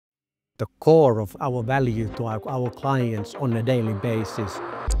the core of our value to our clients on a daily basis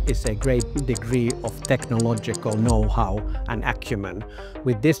is a great degree of technological know-how and acumen.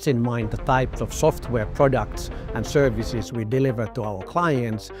 With this in mind, the types of software products and services we deliver to our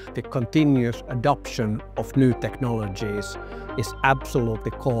clients, the continuous adoption of new technologies is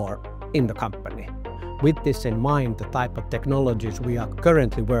absolutely core in the company. With this in mind, the type of technologies we are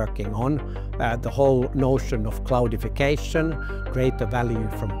currently working on, the whole notion of cloudification, greater value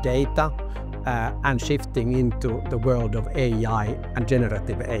from data, and shifting into the world of AI and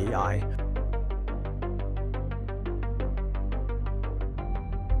generative AI.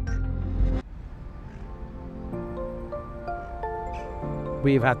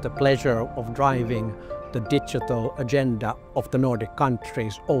 We've had the pleasure of driving the digital agenda of the Nordic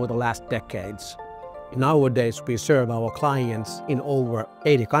countries over the last decades. Nowadays, we serve our clients in over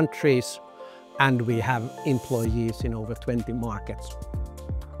 80 countries, and we have employees in over 20 markets.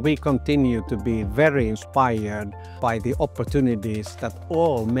 We continue to be very inspired by the opportunities that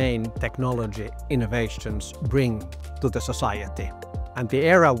all main technology innovations bring to the society. And the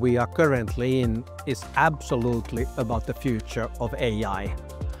era we are currently in is absolutely about the future of AI.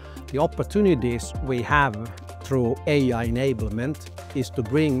 The opportunities we have through AI enablement is to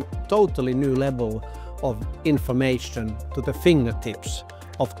bring totally new level of information to the fingertips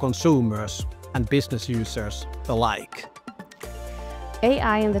of consumers and business users alike.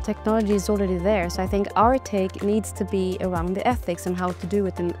 AI and the technology is already there, so I think our take needs to be around the ethics and how to do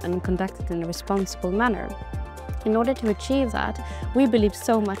it and conduct it in a responsible manner. In order to achieve that, we believe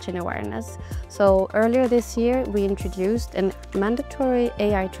so much in awareness. So earlier this year, we introduced a mandatory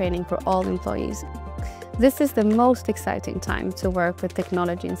AI training for all employees. This is the most exciting time to work with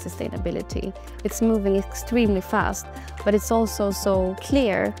technology and sustainability. It's moving extremely fast, but it's also so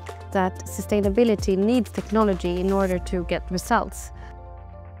clear that sustainability needs technology in order to get results.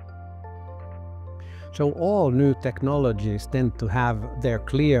 So all new technologies tend to have their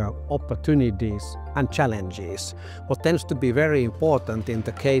clear opportunities and challenges. What tends to be very important in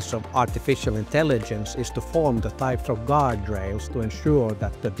the case of artificial intelligence is to form the types of guardrails to ensure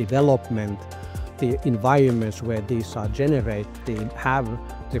that the development, the environments where these are generated have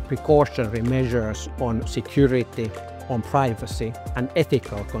the precautionary measures on security, on privacy and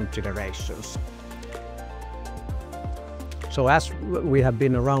ethical considerations. So as we have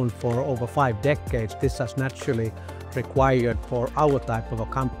been around for over 5 decades, this has naturally required for our type of a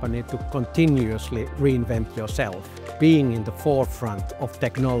company to continuously reinvent yourself. Being in the forefront of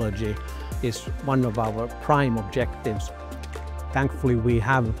technology is one of our prime objectives. Thankfully, we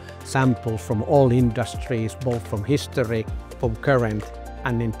have samples from all industries, both from history, from current,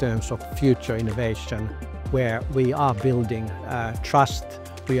 and in terms of future innovation, where we are building trust,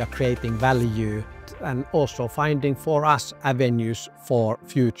 we are creating value, and also finding for us avenues for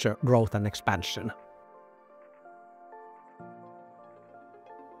future growth and expansion.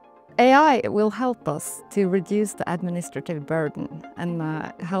 AI will help us to reduce the administrative burden and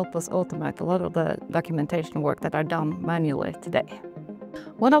help us automate a lot of the documentation work that are done manually today.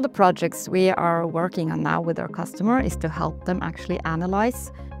 One of the projects we are working on now with our customer is to help them actually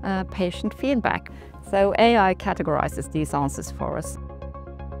analyze patient feedback. So AI categorizes these answers for us.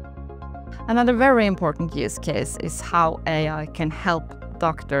 Another very important use case is how AI can help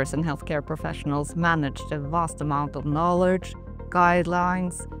doctors and healthcare professionals manage the vast amount of knowledge,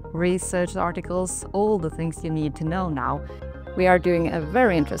 guidelines, research articles, all the things you need to know now. We are doing a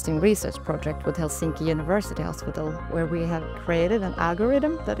very interesting research project with Helsinki University Hospital, where we have created an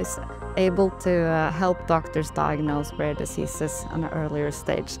algorithm that is able to help doctors diagnose rare diseases at an earlier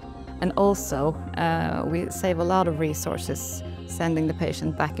stage. And also, we save a lot of resources sending the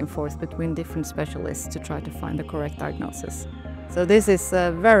patient back and forth between different specialists to try to find the correct diagnosis. So this is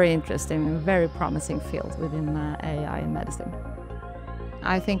a very interesting and very promising field within AI in medicine.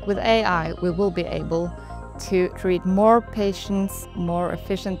 I think with AI we will be able to treat more patients more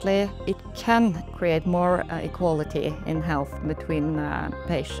efficiently. It can create more equality in health between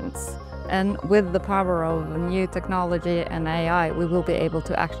patients. And with the power of new technology and AI, we will be able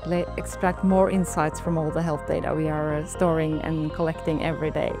to actually extract more insights from all the health data we are storing and collecting every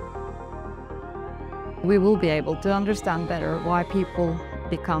day. We will be able to understand better why people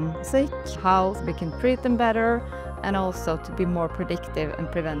become sick, how we can treat them better, and also to be more predictive and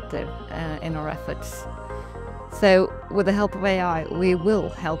preventive in our efforts. So with the help of AI, we will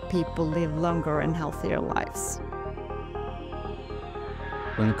help people live longer and healthier lives.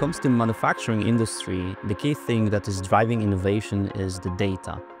 When it comes to manufacturing industry, the key thing that is driving innovation is the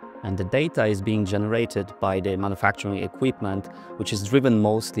data. And the data is being generated by the manufacturing equipment, which is driven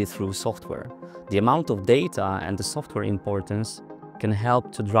mostly through software. The amount of data and the software importance can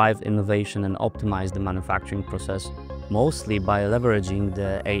help to drive innovation and optimize the manufacturing process, mostly by leveraging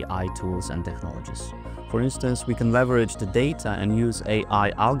the AI tools and technologies. For instance, we can leverage the data and use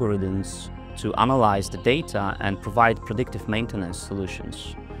AI algorithms to analyze the data and provide predictive maintenance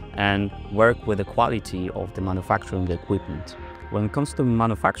solutions and work with the quality of the manufacturing equipment. When it comes to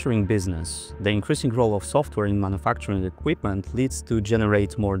manufacturing business, the increasing role of software in manufacturing equipment leads to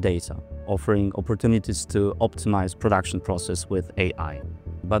generate more data, offering opportunities to optimize production process with AI.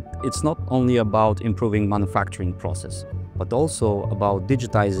 But it's not only about improving manufacturing process, but also about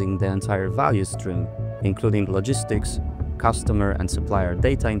digitizing the entire value stream, including logistics, customer and supplier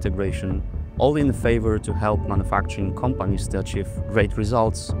data integration, all in favor to help manufacturing companies to achieve great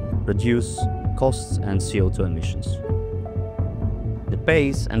results, reduce costs and CO2 emissions. The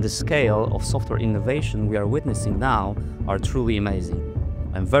pace and the scale of software innovation we are witnessing now are truly amazing.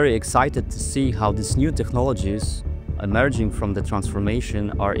 I'm very excited to see how these new technologies emerging from the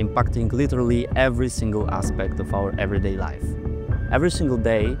transformation are impacting literally every single aspect of our everyday life. Every single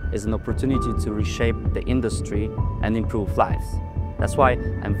day is an opportunity to reshape the industry and improve lives. That's why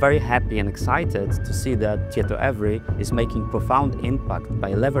I'm very happy and excited to see that Tietoevry is making profound impact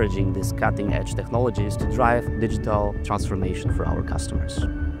by leveraging these cutting-edge technologies to drive digital transformation for our customers.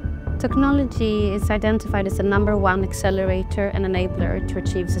 Technology is identified as the #1 accelerator and enabler to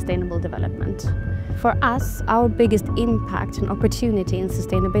achieve sustainable development. For us, our biggest impact and opportunity in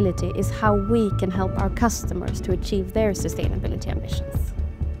sustainability is how we can help our customers to achieve their sustainability ambitions.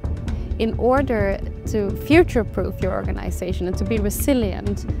 In order to future-proof your organization and to be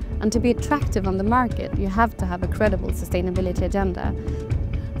resilient and to be attractive on the market, you have to have a credible sustainability agenda.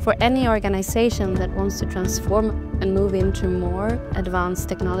 For any organization that wants to transform and move into more advanced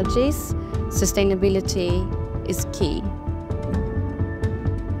technologies, sustainability is key.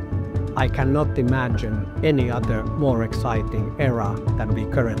 I cannot imagine any other more exciting era than we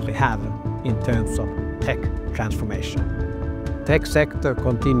currently have in terms of tech transformation. Tech sector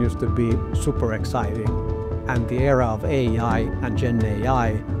continues to be super exciting, and the era of AI and Gen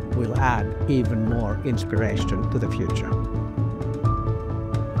AI will add even more inspiration to the future.